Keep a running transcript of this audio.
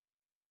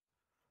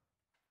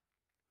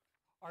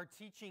Our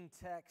teaching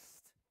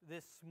text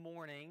this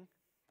morning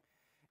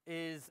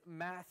is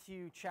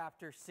Matthew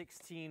chapter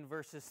 16,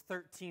 verses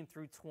 13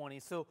 through 20.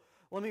 So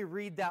let me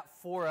read that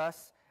for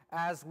us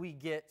as we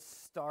get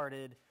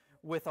started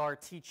with our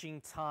teaching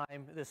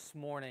time this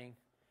morning.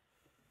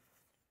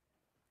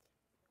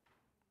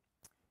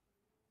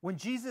 When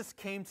Jesus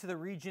came to the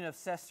region of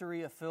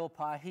Caesarea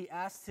Philippi, he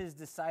asked his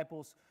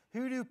disciples,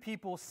 "Who do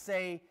people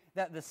say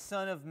that the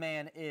Son of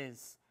Man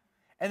is?"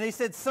 And they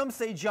said, "Some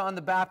say John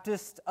the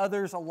Baptist,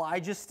 others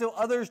Elijah, still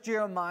others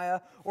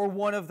Jeremiah or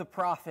one of the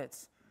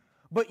prophets.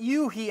 But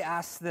you," he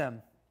asked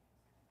them,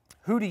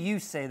 "who do you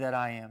say that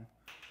I am?"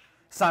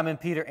 Simon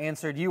Peter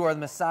answered, "You are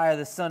the Messiah,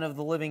 the Son of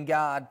the living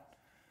God."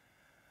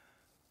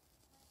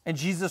 And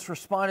Jesus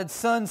responded,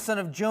 son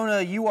of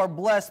Jonah, you are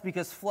blessed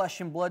because flesh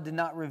and blood did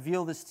not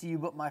reveal this to you,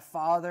 but my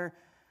Father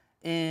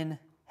in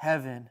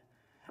heaven.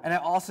 And I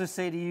also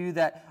say to you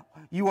that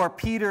you are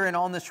Peter, and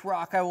on this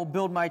rock I will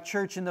build my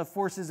church, and the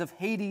forces of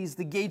Hades,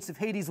 the gates of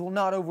Hades, will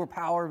not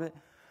overpower it.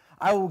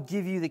 I will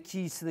give you the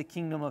keys to the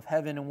kingdom of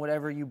heaven, and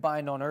whatever you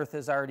bind on earth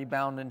is already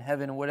bound in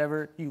heaven, and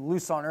whatever you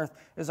loose on earth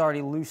is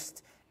already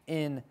loosed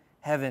in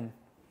heaven.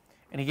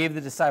 And he gave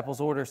the disciples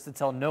orders to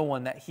tell no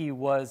one that he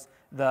was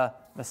the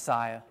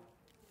Messiah.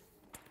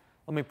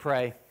 Let me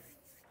pray.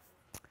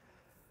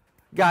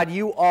 God,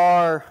 you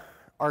are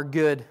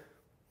good.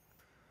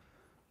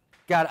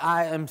 God,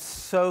 I am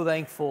so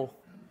thankful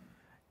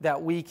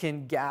that we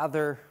can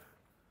gather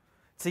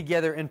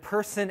together in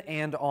person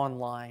and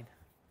online.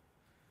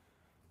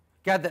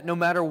 God, that no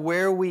matter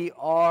where we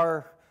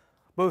are,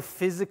 both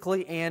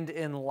physically and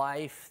in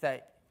life,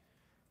 that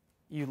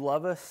you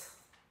love us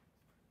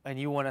and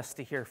you want us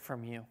to hear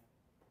from you.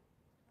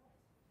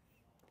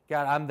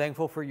 God, I'm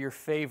thankful for your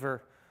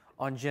favor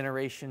on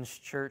Generations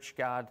Church,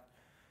 God.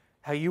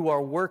 How you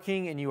are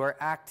working and you are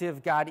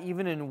active, God,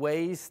 even in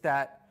ways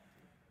that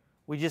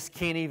we just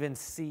can't even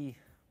see.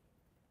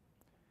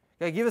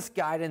 God, give us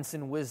guidance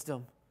and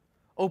wisdom.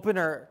 Open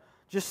our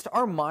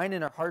mind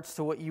and our hearts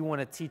to what you want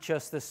to teach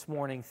us this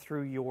morning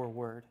through your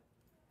word.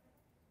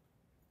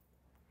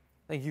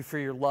 Thank you for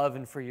your love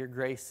and for your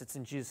grace. It's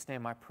in Jesus'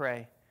 name I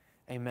pray.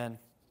 Amen.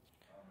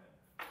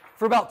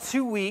 For about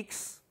 2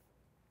 weeks,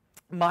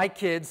 my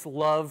kids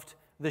loved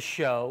the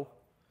show,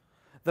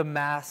 The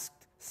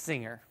Masked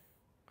Singer.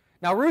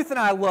 Now, Ruth and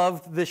I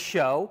loved the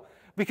show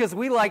because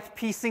we liked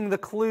piecing the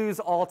clues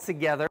all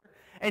together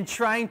and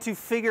trying to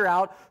figure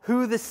out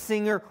who the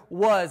singer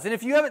was. And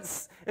if you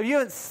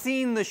haven't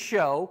seen the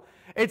show,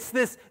 it's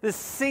this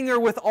singer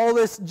with all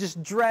this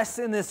just dress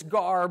in this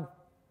garb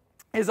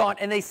is on,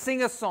 and they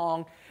sing a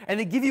song, and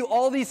they give you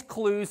all these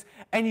clues,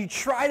 and you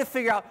try to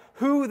figure out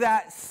who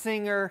that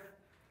singer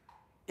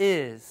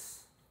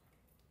is.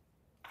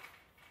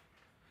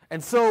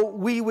 And so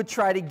we would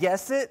try to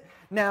guess it.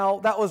 Now,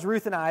 that was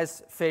Ruth and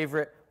I's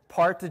favorite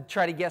part, to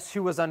try to guess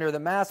who was under the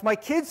mask. My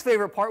kids'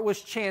 favorite part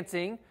was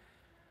chanting.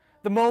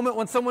 The moment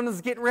when someone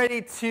is getting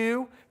ready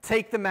to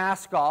take the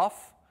mask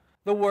off,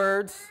 the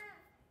words,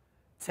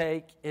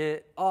 "Take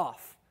it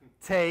off,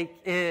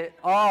 take it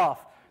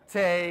off,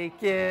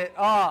 take it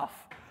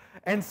off."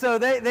 And so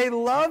they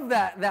loved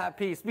that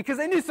piece because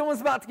they knew someone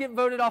was about to get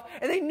voted off,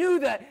 and they knew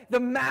that the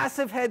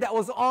massive head that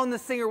was on the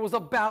singer was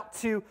about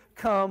to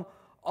come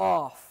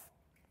off.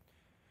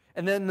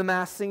 And then the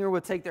masked singer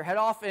would take their head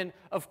off, and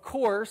of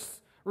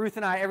course, Ruth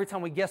and I, every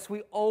time we guessed,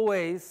 we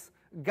always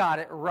got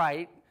it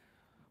right.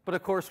 But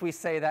of course we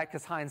say that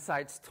because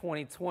hindsight's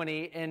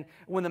 20/20. And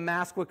when the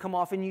mask would come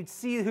off and you'd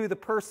see who the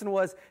person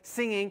was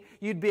singing,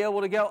 you'd be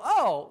able to go,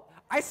 "Oh,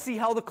 I see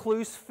how the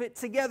clues fit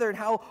together and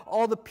how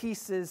all the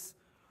pieces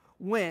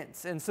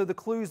went." And so the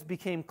clues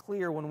became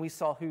clear when we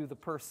saw who the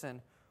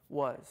person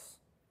was.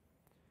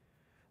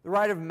 The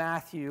writer of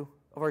Matthew,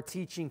 of our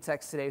teaching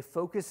text today,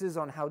 focuses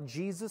on how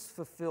Jesus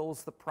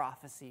fulfills the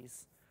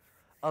prophecies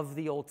of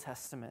the Old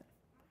Testament.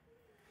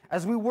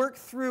 As we work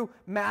through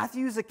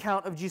Matthew's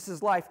account of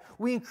Jesus' life,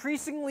 we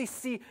increasingly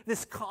see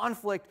this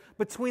conflict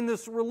between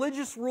those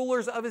religious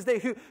rulers of his day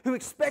who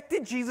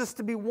expected Jesus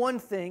to be one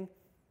thing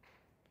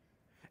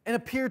and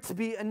appeared to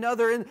be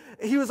another. And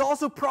he was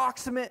also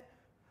proximate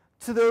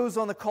to those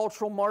on the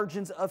cultural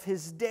margins of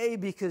his day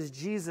because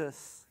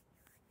Jesus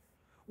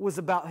was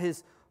about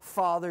his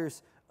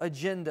Father's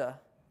agenda.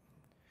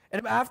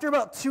 And after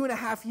about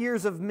 2.5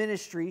 years of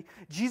ministry,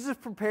 Jesus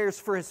prepares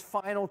for his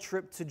final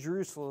trip to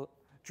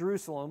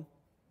Jerusalem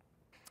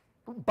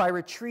by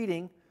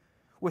retreating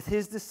with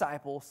his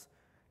disciples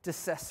to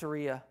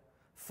Caesarea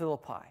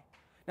Philippi.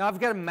 Now, I've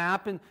got a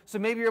map, and so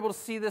maybe you're able to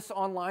see this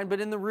online,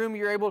 but in the room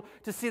you're able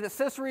to see that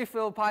Caesarea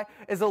Philippi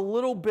is a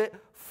little bit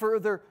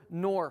further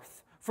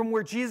north from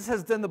where Jesus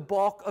has done the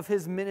bulk of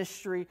his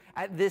ministry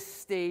at this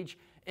stage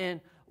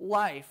in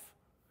life.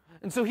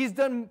 And so he's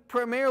done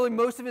primarily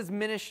most of his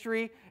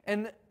ministry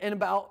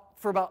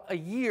for about a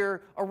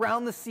year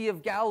around the Sea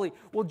of Galilee.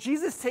 Well,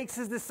 Jesus takes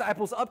his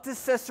disciples up to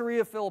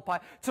Caesarea Philippi,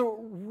 to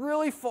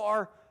really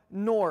far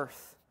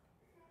north.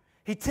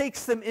 He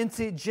takes them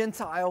into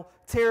Gentile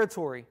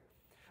territory.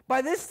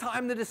 By this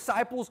time, the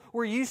disciples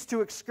were used to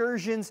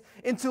excursions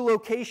into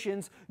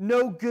locations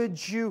no good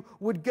Jew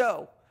would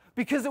go,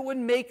 because it would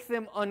make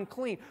them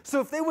unclean.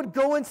 So if they would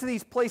go into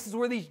these places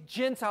where these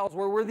Gentiles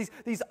were, where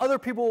these other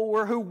people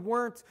were who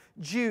weren't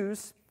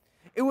Jews,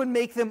 it would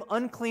make them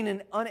unclean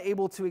and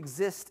unable to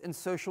exist in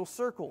social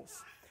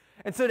circles.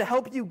 And so to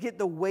help you get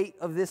the weight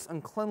of this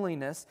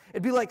uncleanliness,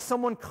 it'd be like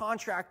someone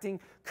contracting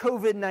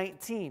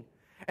COVID-19.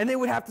 And they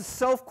would have to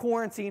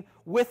self-quarantine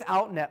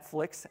without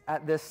Netflix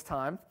at this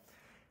time.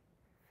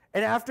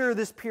 And after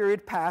this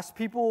period passed,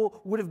 people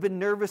would have been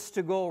nervous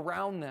to go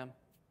around them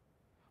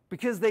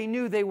because they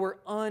knew they were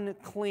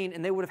unclean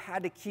and they would have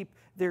had to keep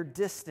their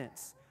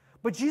distance.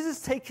 But Jesus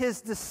takes his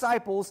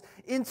disciples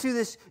into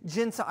this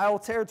Gentile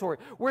territory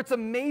where it's a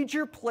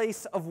major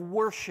place of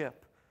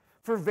worship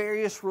for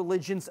various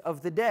religions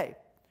of the day.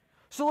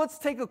 So let's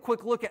take a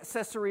quick look at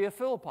Caesarea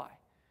Philippi,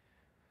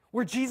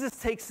 where Jesus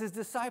takes his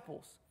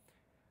disciples.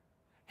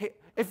 Hey,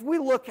 if we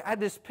look at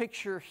this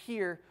picture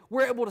here,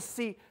 we're able to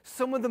see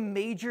some of the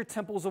major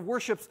temples of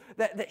worship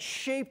that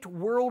shaped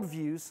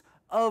worldviews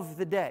of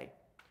the day.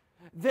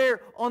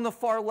 There on the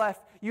far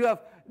left, you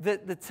have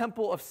the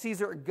temple of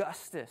Caesar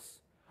Augustus,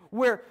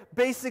 where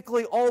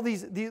basically all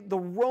the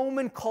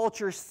Roman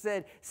culture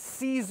said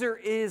Caesar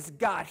is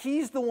God.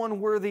 He's the one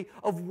worthy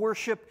of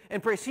worship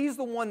and praise. He's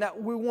the one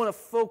that we want to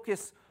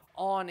focus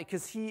on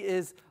because he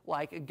is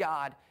like a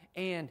God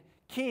and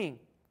king.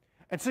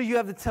 And so you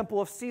have the temple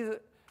of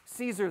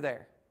Caesar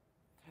there.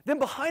 Then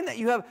behind that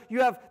you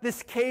have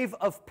this cave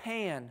of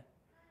Pan,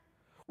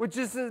 which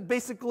is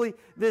basically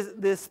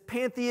this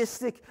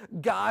pantheistic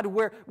god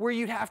where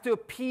you'd have to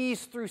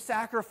appease through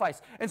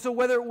sacrifice. And so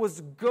whether it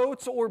was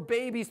goats or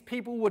babies,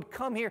 people would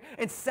come here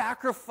and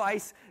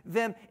sacrifice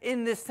them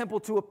in this temple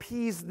to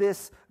appease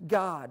this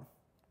god.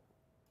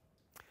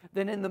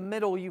 Then in the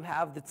middle, you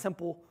have the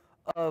temple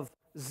of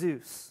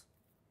Zeus.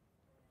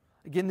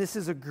 Again, this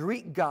is a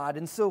Greek god,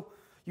 and so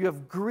you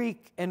have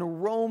Greek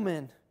and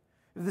Roman,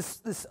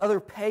 this other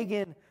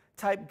pagan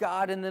type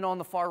god, and then on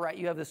the far right,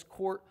 you have this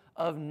court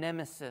of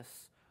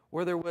Nemesis,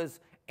 where there was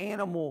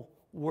animal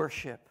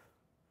worship.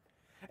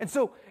 And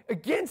so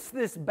against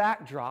this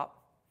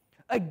backdrop,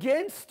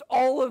 against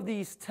all of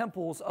these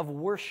temples of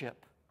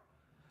worship,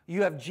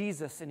 you have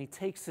Jesus, and he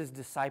takes his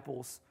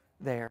disciples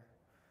there.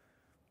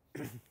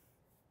 And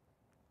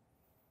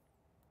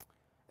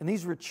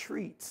these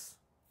retreats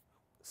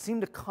seem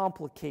to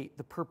complicate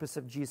the purpose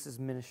of Jesus'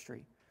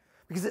 ministry,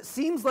 because it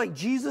seems like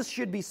Jesus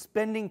should be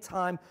spending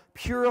time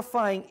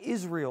purifying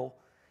Israel,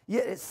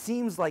 yet it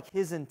seems like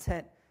his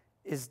intent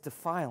is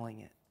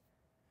defiling it.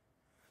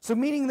 So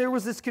meaning there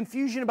was this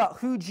confusion about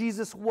who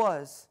Jesus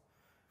was.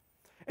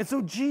 And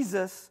so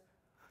Jesus,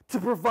 to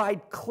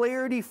provide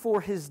clarity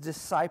for his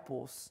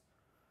disciples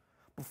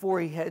before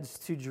he heads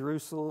to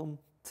Jerusalem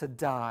to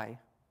die,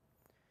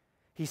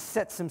 he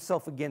sets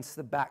himself against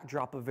the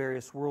backdrop of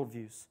various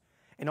worldviews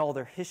in all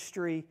their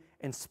history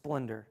and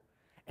splendor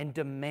and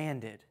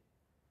demanded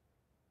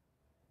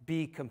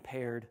be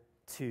compared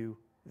to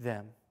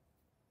them.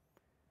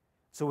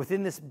 So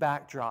within this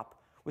backdrop,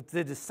 with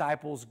the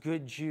disciples,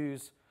 good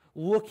Jews,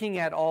 looking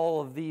at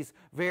all of these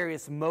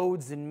various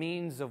modes and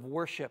means of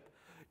worship,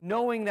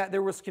 knowing that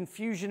there was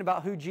confusion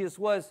about who Jesus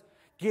was,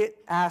 get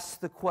asked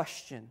the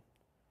question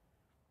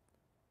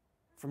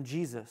from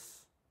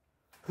Jesus,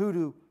 who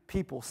do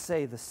people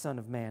say the Son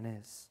of Man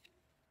is?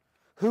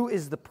 Who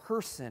is the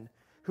person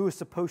who is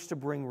supposed to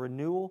bring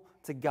renewal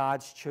to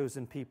God's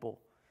chosen people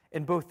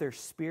in both their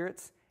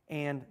spirits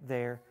and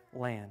their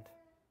land?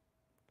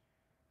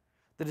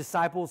 The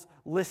disciples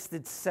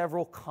listed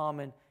several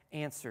common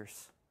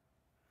answers.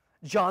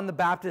 John the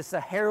Baptist, a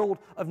herald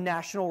of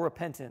national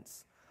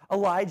repentance.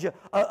 Elijah,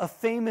 a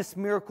famous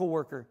miracle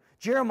worker.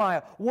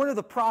 Jeremiah, one of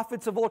the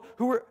prophets of old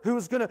who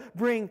was going to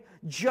bring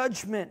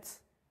judgment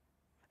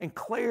and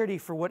clarity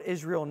for what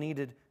Israel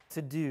needed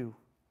to do.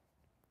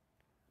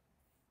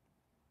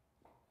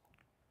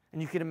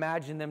 And you can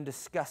imagine them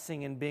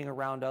discussing and being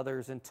around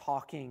others and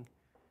talking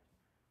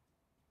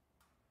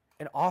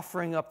and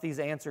offering up these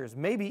answers,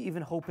 maybe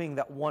even hoping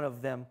that one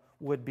of them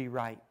would be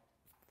right.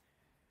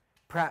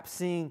 Perhaps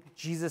seeing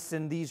Jesus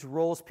in these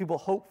roles, people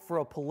hoped for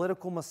a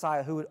political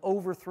Messiah who would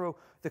overthrow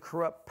the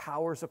corrupt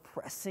powers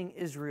oppressing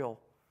Israel.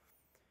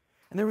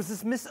 And there was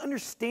this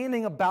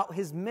misunderstanding about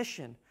his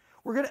mission.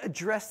 We're going to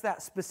address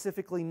that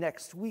specifically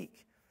next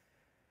week.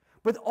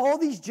 But all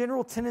these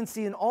general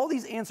tendency and all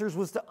these answers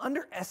was to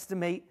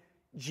underestimate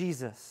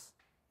Jesus,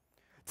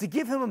 to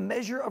give him a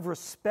measure of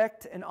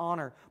respect and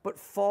honor, but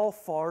fall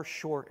far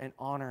short in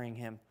honoring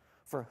him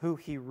for who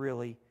he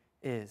really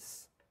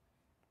is.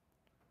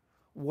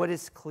 What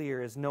is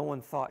clear is no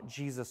one thought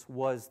Jesus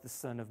was the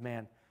Son of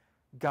Man,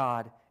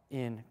 God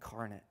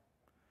incarnate.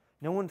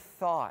 No one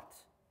thought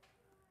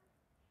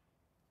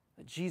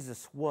that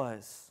Jesus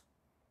was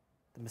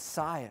the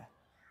Messiah,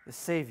 the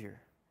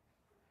Savior.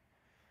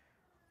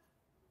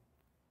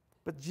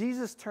 But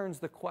Jesus turns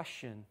the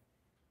question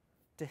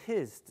to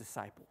his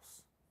disciples.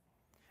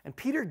 And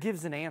Peter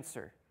gives an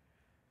answer.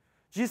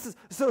 Jesus says,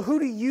 so who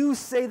do you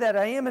say that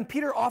I am? And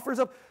Peter offers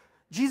up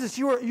Jesus,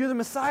 you're the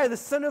Messiah, the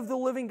Son of the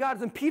living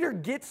God. And Peter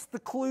gets the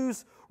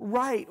clues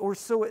right, or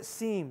so it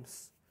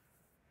seems.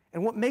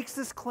 And what makes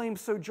this claim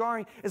so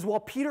jarring is while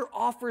Peter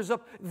offers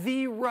up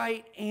the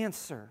right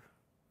answer,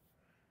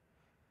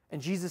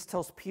 and Jesus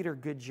tells Peter,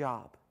 good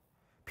job.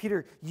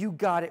 Peter, you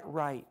got it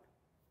right.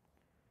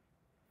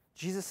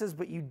 Jesus says,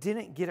 but you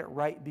didn't get it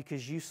right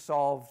because you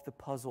solved the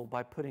puzzle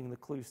by putting the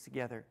clues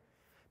together.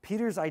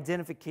 Peter's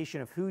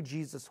identification of who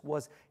Jesus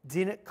was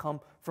didn't come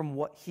from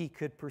what he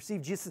could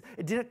perceive.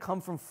 It didn't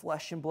come from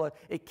flesh and blood.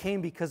 It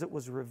came because it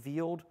was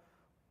revealed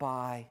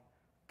by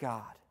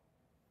God.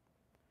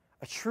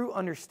 A true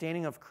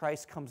understanding of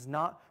Christ comes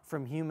not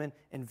from human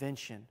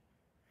invention.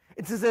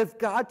 It's as if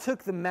God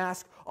took the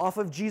mask off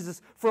of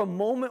Jesus for a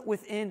moment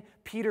within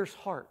Peter's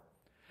heart.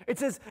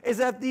 It's as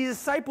if the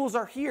disciples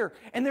are here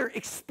and they're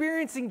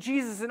experiencing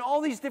Jesus in all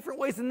these different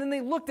ways, and then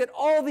they looked at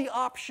all the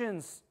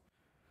options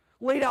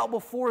laid out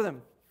before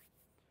them.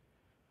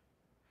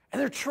 And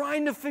they're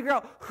trying to figure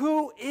out,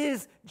 who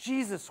is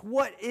Jesus?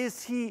 What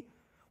does he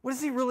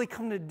really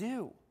come to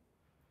do?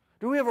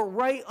 Do we have a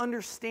right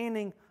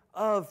understanding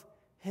of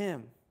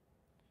him?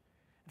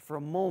 And for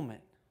a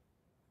moment,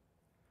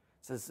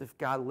 it's as if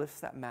God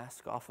lifts that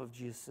mask off of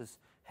Jesus'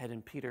 head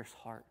in Peter's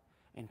heart,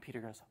 and Peter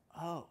goes,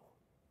 oh,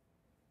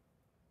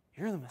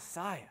 you're the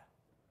Messiah,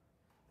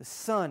 the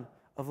Son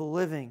of the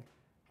living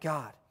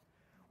God,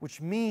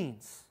 which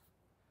means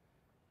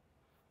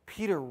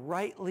Peter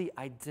rightly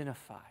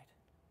identified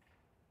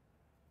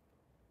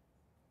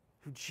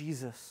who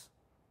Jesus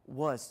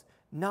was,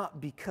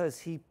 not because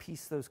he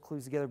pieced those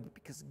clues together, but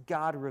because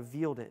God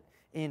revealed it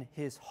in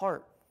his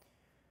heart.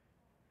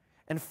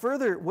 And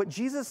further, what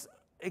Jesus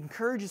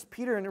encourages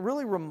Peter, and it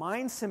really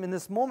reminds him in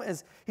this moment,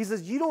 is he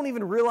says, you don't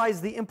even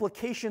realize the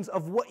implications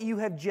of what you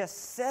have just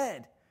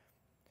said.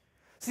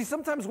 See,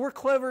 sometimes we're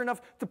clever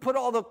enough to put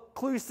all the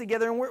clues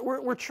together, and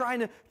we're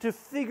trying to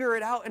figure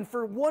it out. And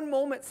for one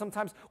moment,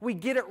 sometimes we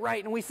get it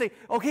right, and we say,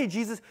 okay,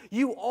 Jesus,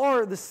 you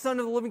are the Son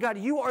of the living God.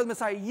 You are the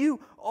Messiah. You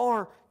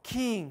are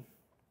King.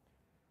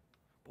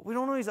 But we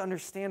don't always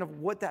understand of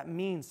what that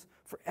means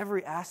for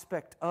every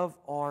aspect of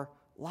our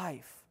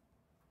life.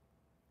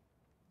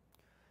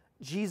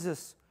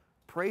 Jesus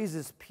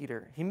praises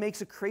Peter. He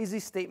makes a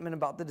crazy statement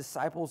about the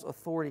disciples'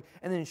 authority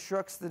and then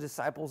instructs the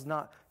disciples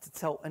not to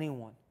tell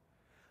anyone.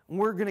 And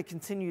we're going to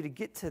continue to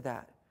get to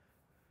that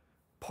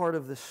part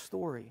of the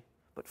story.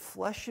 But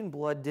flesh and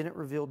blood didn't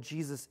reveal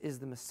Jesus is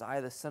the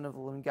Messiah, the Son of the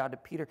living God to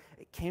Peter.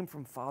 It came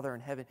from Father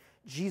in heaven.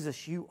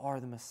 Jesus, you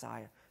are the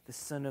Messiah, the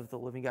Son of the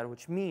living God,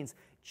 which means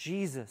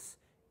Jesus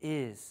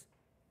is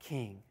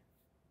King.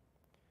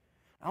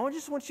 I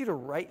just want you to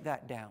write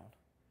that down.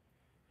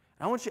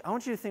 I want you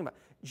to think about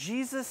it.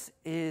 Jesus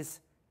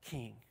is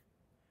King.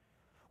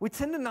 We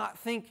tend to not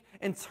think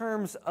in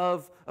terms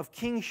of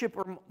kingship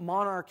or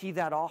monarchy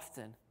that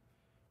often.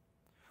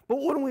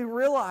 But when we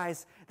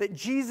realize that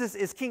Jesus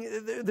is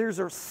King, there's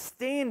a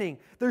standing,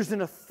 there's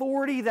an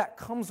authority that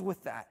comes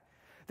with that.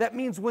 That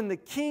means when the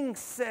King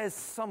says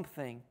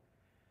something,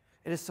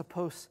 it is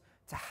supposed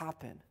to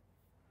happen.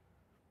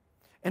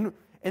 And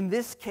in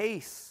this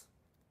case,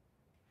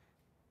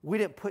 we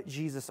didn't put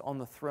Jesus on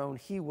the throne.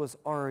 He was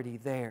already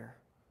there.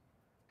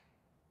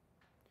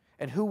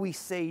 And who we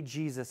say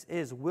Jesus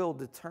is will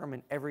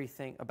determine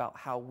everything about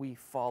how we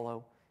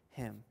follow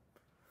him.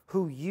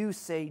 Who you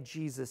say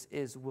Jesus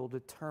is will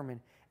determine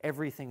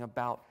everything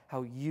about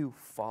how you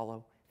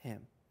follow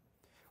him.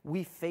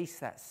 We face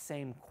that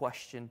same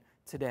question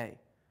today.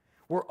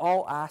 We're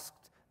all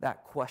asked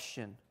that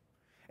question.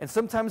 And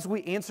sometimes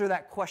we answer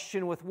that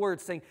question with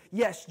words saying,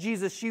 yes,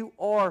 Jesus, you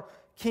are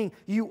King,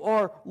 you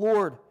are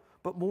Lord.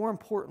 But more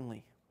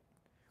importantly,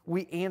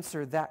 we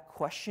answer that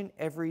question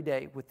every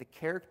day with the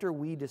character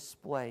we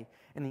display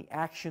and the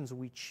actions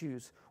we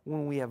choose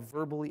when we have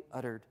verbally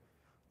uttered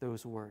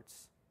those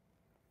words.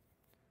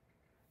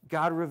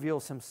 God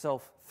reveals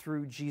himself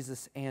through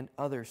Jesus and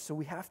others. So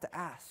we have to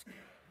ask,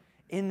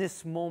 in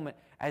this moment,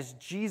 as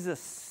Jesus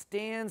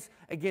stands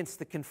against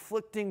the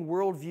conflicting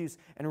worldviews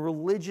and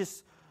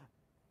religious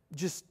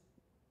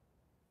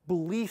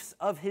beliefs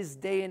of his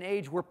day and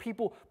age where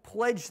people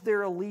pledge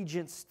their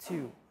allegiance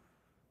to,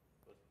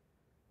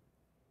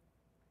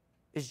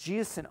 is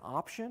Jesus an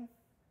option,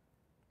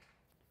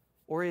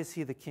 or is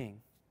he the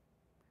King?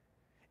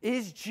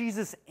 Is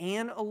Jesus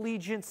an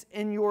allegiance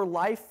in your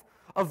life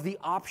of the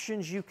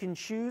options you can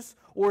choose,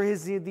 or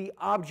is he the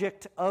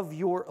object of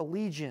your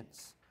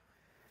allegiance?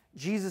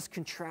 Jesus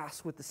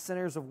contrasts with the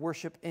centers of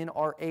worship in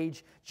our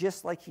age,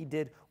 just like he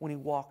did when he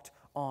walked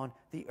on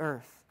the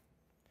earth.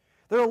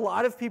 There are a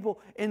lot of people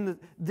in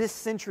this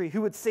century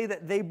who would say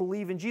that they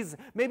believe in Jesus.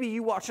 Maybe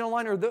you watching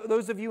online, or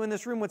those of you in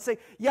this room would say,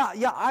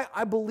 yeah,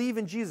 I believe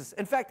in Jesus.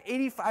 In fact,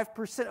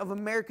 85% of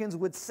Americans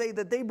would say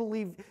that they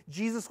believe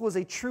Jesus was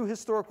a true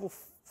historical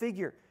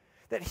figure,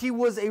 that he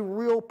was a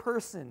real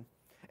person.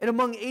 And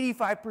among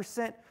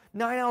 85%,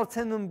 9 out of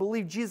 10 of them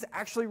believe Jesus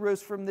actually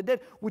rose from the dead,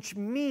 which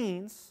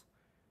means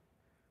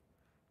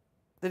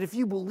that if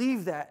you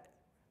believe that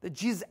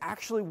Jesus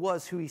actually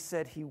was who he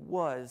said he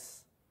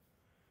was.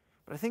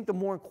 But I think the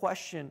more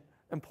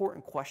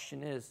important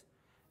question is,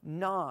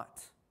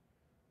 not,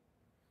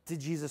 did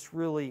Jesus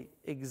really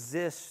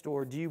exist,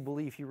 or do you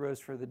believe he rose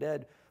from the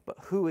dead? But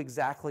who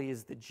exactly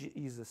is the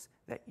Jesus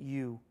that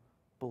you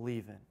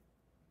believe in?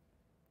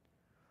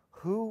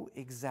 Who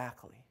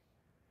exactly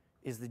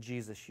is the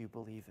Jesus you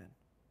believe in?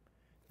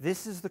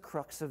 This is the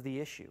crux of the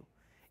issue,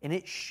 and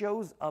it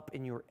shows up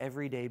in your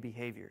everyday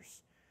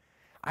behaviors.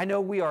 I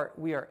know we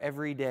are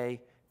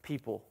everyday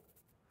people.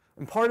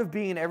 And part of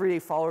being an everyday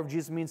follower of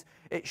Jesus means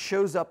it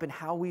shows up in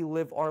how we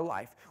live our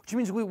life, which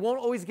means we won't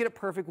always get it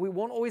perfect, we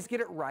won't always get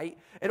it right,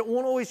 and it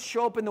won't always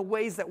show up in the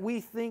ways that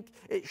we think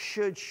it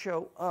should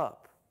show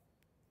up.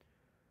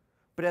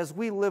 But as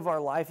we live our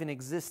life and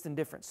exist in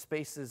different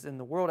spaces in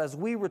the world, as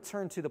we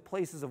return to the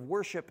places of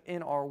worship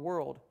in our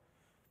world,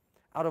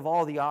 out of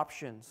all the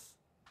options,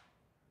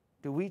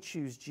 do we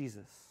choose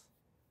Jesus?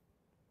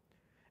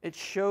 It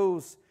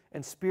shows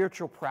in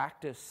spiritual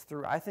practice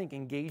through, I think,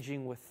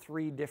 engaging with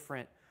 3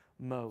 different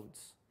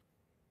modes.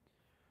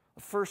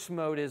 The first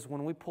mode is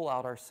when we pull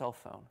out our cell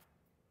phone.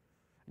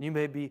 And you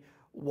may be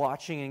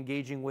watching,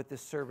 engaging with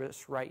this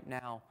service right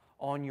now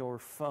on your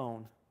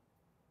phone.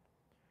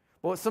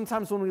 But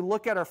sometimes when we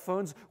look at our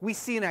phones, we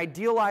see an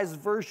idealized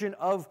version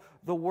of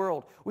the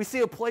world. We see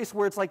a place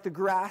where it's like the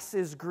grass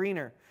is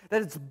greener,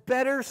 that it's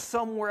better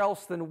somewhere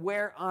else than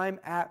where I'm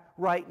at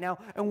right now,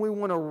 and we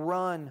want to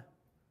run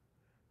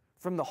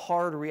from the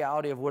hard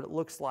reality of what it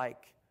looks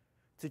like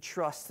to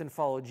trust and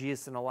follow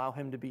Jesus and allow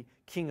him to be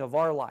king of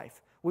our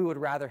life. We would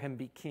rather him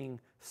be king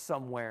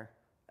somewhere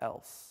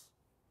else.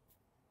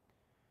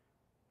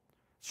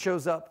 It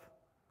shows up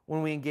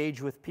when we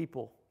engage with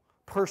people,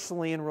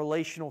 personally in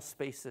relational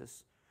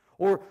spaces,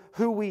 or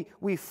who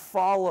we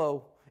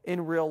follow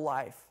in real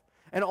life.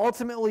 And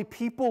ultimately,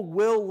 people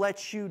will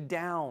let you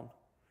down.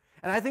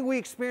 And I think we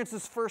experienced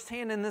this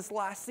firsthand in this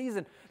last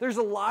season. There's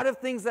a lot of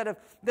things that have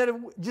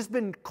just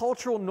been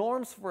cultural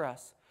norms for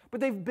us,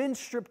 but they've been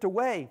stripped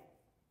away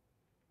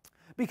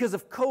because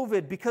of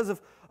COVID, because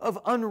of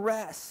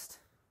unrest.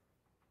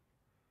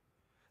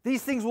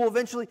 These things will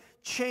eventually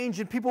change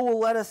and people will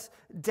let us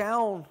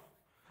down.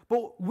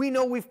 But we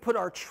know we've put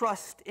our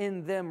trust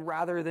in them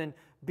rather than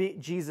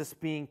Jesus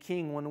being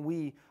king when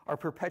we are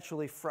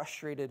perpetually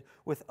frustrated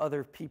with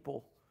other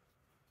people.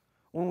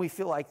 When we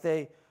feel like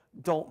they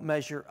don't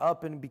measure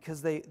up, and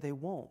because they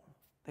won't.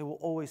 They will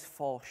always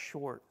fall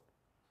short.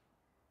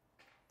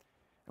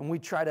 And we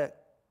try to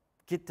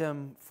get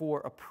them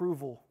for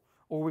approval,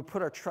 or we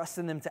put our trust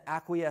in them to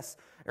acquiesce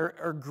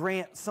or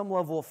grant some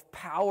level of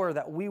power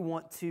that we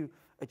want to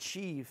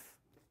achieve.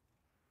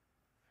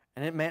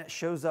 And it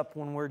shows up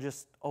when we're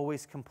just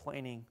always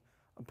complaining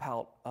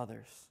about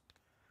others.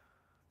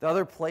 The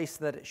other place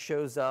that it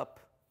shows up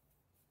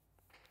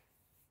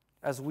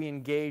as we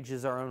engage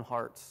is our own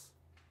hearts.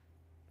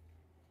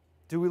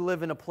 Do we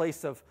live in a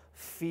place of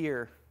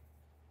fear?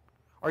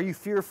 Are you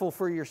fearful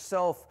for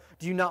yourself?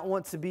 Do you not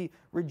want to be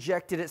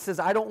rejected? It says,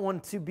 I don't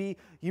want to be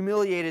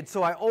humiliated,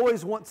 so I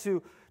always want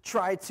to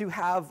try to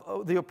have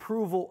the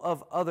approval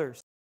of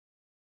others.